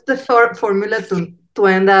 that's the formula to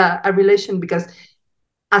end a relation, because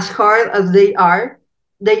as hard as they are,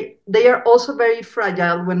 they are also very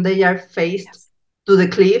fragile when they are faced to the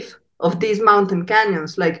cliff of these mountain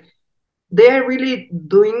canyons. Like, they are really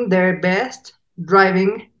doing their best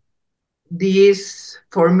driving this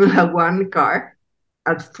Formula One car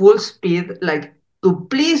at full speed, like, to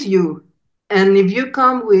please you. And if you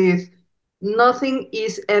come with nothing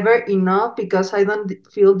is ever enough because I don't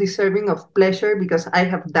feel deserving of pleasure because I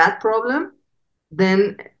have that problem,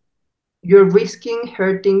 then you're risking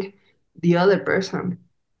hurting the other person.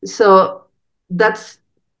 So that's,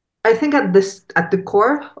 I think, at the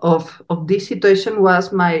core of this situation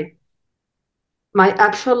was my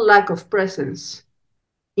actual lack of presence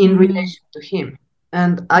in relation to him.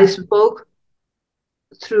 And I spoke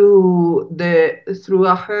through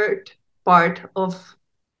a hurt part of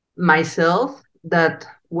myself that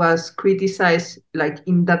was criticized, like,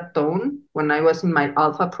 in that tone when I was in my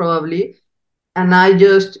alpha, probably. And I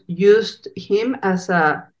just used him as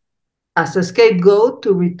a scapegoat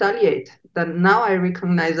to retaliate. That now I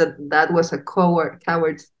recognize that that was a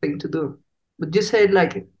coward thing to do. But you said,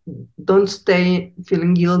 like, don't stay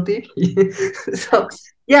feeling guilty. So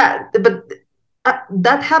yeah, but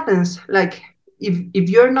that happens. Like, if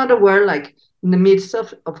you're not aware, like, in the midst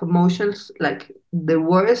of emotions, like, the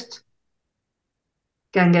worst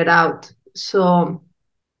can get out. So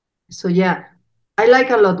yeah, I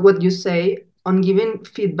like a lot what you say on giving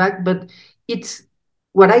feedback, but it's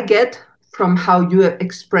what I get from how you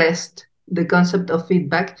expressed the concept of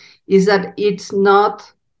feedback is that it's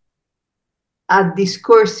not a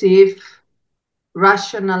discursive,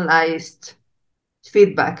 rationalized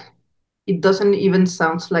feedback. It doesn't even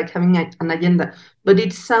sound like having an agenda, but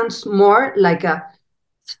it sounds more like a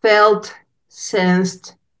felt,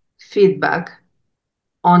 sensed feedback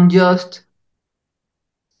on just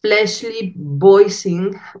fleshly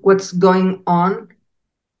voicing what's going on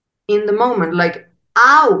in the moment, like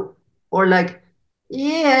ow, or like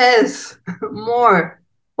yes, more,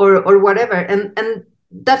 or whatever. And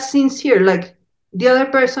that's sincere. Like the other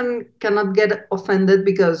person cannot get offended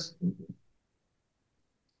because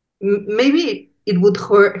maybe it would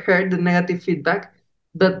hurt the negative feedback,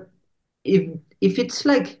 but if if it's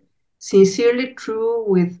like sincerely true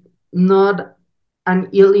with not an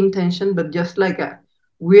ill intention, but just like a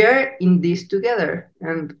we're in this together,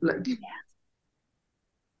 and like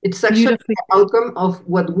it's actually Beautifully. the outcome of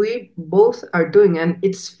what we both are doing, and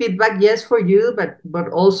it's feedback, yes, for you, but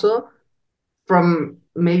also from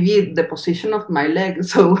maybe the position of my leg.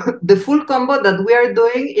 So the full combo that we are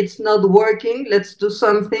doing, it's not working. Let's do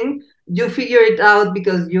something. You figure it out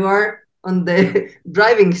because you are on the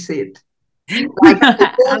driving seat. I have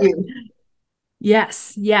to tell you.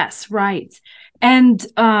 Yes, yes, right. And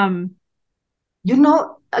You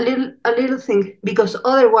know, a little thing, because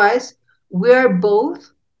otherwise we are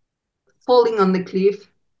both falling on the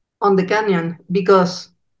cliff, on the canyon, because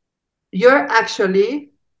you're actually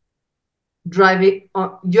driving,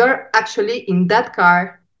 you're actually in that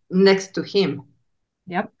car next to him.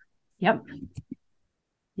 yep, yep,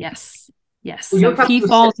 yes, yes. So So you if have he to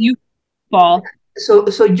falls, you fall.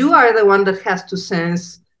 so you are the one that has to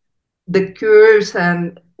sense the curves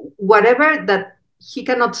and whatever that he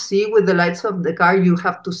cannot see with the lights of the car. You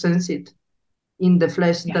have to sense it in the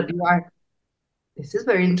flesh Yeah. that you are. This is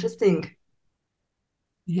very interesting.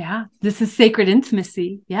 Yeah, this is sacred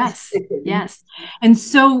intimacy. Yes, yes. And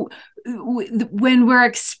so when we're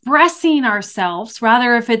expressing ourselves,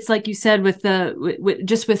 rather if it's like you said with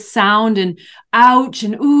just with sound and ouch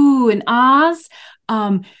and ooh and ahs,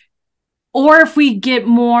 or if we get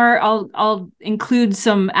more, I'll include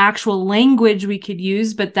some actual language we could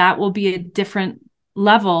use, but that will be a different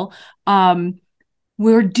level.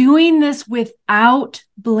 We're doing this without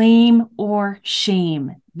blame or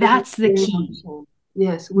shame. Without That's the blame or key. shame.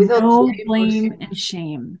 Yes, without No blame or blame shame. and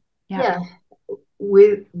shame. Yeah. Yeah,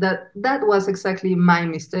 with that was exactly my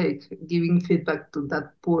mistake, giving feedback to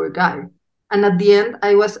that poor guy. And at the end,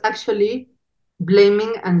 I was actually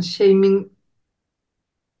blaming and shaming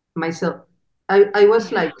myself. I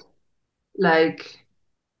was Yeah. like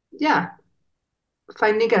yeah,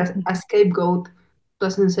 finding a scapegoat to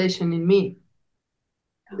a sensation in me.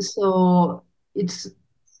 So it's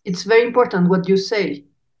it's very important what you say,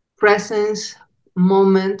 presence,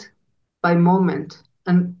 moment by moment,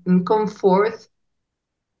 and come forth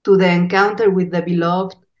to the encounter with the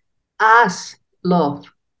beloved as love,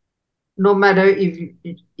 no matter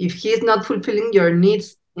if he's not fulfilling your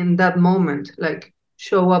needs in that moment. Like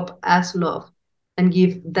show up as love and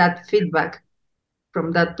give that feedback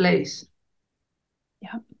from that place.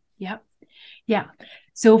 Yep. Yep. Yeah.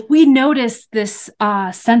 So if we notice this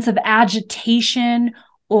sense of agitation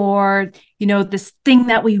or, this thing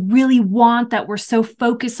that we really want that we're so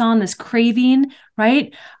focused on, this craving,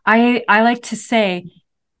 right? I like to say,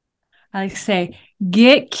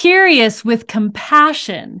 get curious with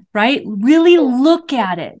compassion, right? Really look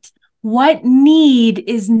at it. What need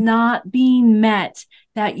is not being met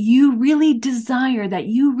that you really desire, that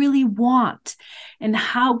you really want? And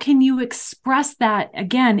how can you express that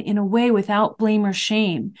again in a way without blame or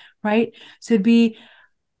shame, right? So it'd be,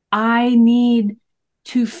 I need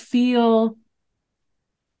to feel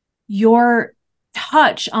your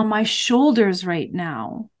touch on my shoulders right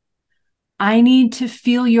now. I need to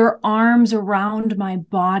feel your arms around my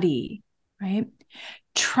body, right?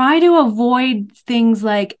 Try to avoid things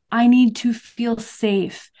like, I need to feel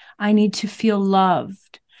safe. I need to feel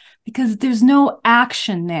loved, because there's no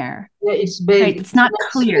action there, Yeah, it's right? vague. It's It's not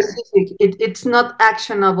not clear. specific. It's not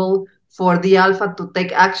actionable for the alpha to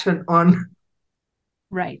take action on.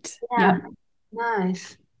 Right. Yeah, Yep.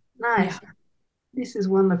 nice, Yeah. nice. This is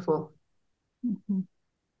wonderful. Mhm.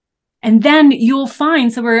 And then you'll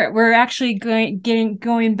find, so we're actually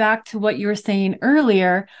going back to what you were saying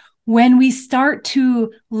earlier. When we start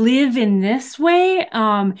to live in this way,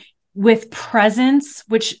 with presence,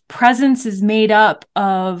 which presence is made up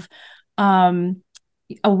of um,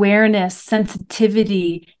 awareness,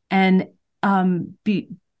 sensitivity, and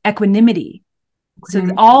equanimity. So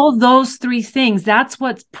Okay. all those three things, that's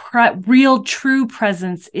what real true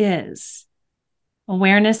presence is: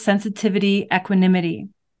 awareness, sensitivity, equanimity.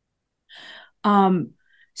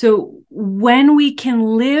 So when we can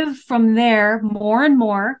live from there more and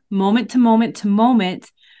more, moment to moment to moment,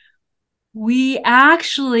 we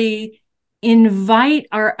actually invite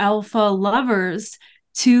our alpha lovers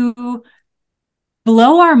to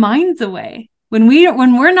blow our minds away. When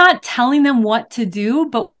we're not telling them what to do,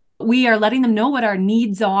 but we are letting them know what our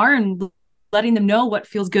needs are and letting them know what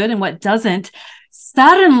feels good and what doesn't,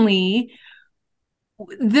 suddenly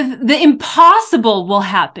the impossible will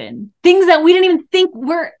happen. Things that we didn't even think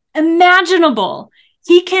were imaginable.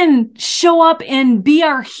 He can show up and be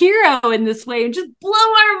our hero in this way and just blow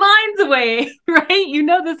our minds away, right? You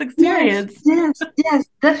know this Yes, experience. yes, yes,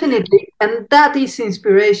 definitely. And that is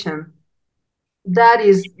inspiration. That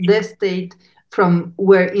is the state from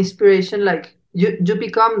where inspiration, like you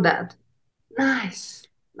become that. Nice,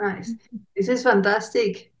 nice. This is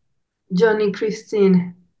fantastic. Johnny,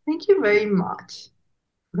 Christine, thank you very much.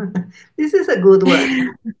 This is a good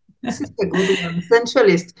one. This is a good one.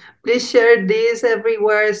 Sensualist, please share this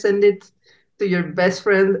everywhere. Send it to your best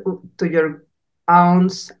friend, to your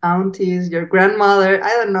aunts, aunties, your grandmother. I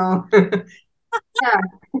don't know. Yeah,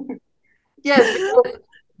 yes, because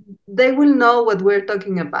they will know what we're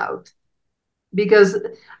talking about. Because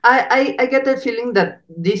I get the feeling that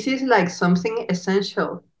this is like something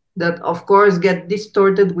essential that, of course, get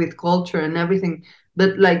distorted with culture and everything.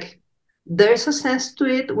 But like, there's a sense to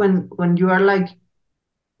it when you are like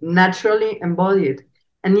naturally embodied.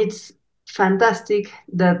 And it's fantastic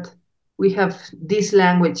that we have this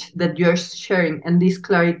language that you're sharing and this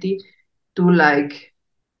clarity to like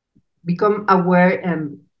become aware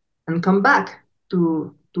and come back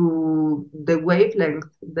to the wavelength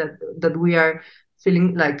that we are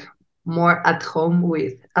feeling like more at home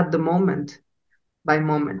with at the moment by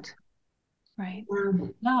moment. Right.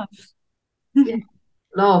 Um, Love. yeah,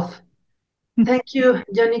 love. Thank you,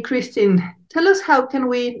 Johnny Christine. Tell us, how can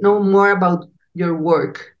we know more about your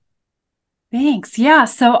work? Thanks. Yeah.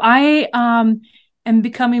 So I am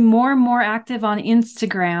becoming more and more active on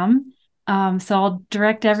Instagram. So I'll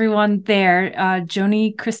direct everyone there.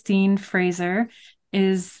 Joni Christine Fraser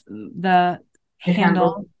is the The handle.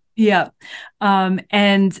 handle. Yeah.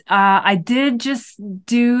 And I did just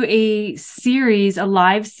do a series, a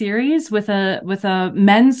live series with a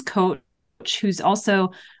men's coach who's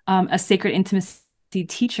also a sacred intimacy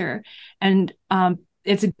teacher. And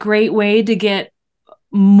it's a great way to get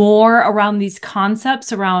more around these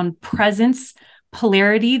concepts around presence,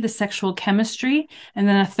 polarity, the sexual chemistry. And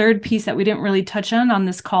then a third piece that we didn't really touch on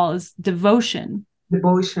this call is devotion.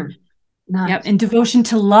 Devotion. Yep. Nice. And devotion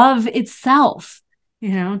to love itself,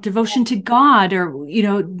 devotion to God, or,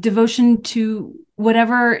 devotion to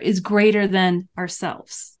whatever is greater than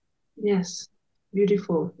ourselves. Yes.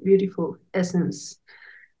 Beautiful, beautiful essence.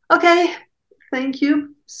 Okay, thank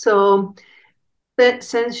you. So, the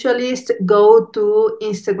sensualist, go to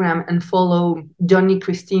Instagram and follow Johnny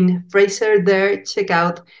Christine Fraser there. Check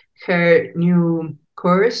out her new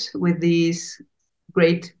course with this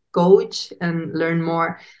great coach and learn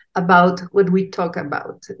more about what we talk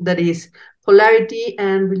about. That is polarity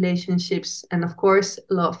and relationships, and of course,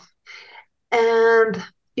 love. And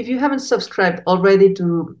if you haven't subscribed already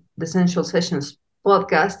to the Sensual Sessions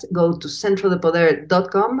podcast, go to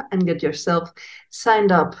centrodepoder.com and get yourself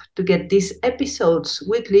signed up to get these episodes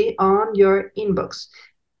weekly on your inbox.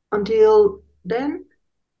 Until then,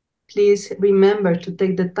 please remember to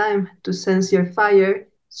take the time to sense your fire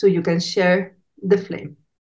so you can share the flame.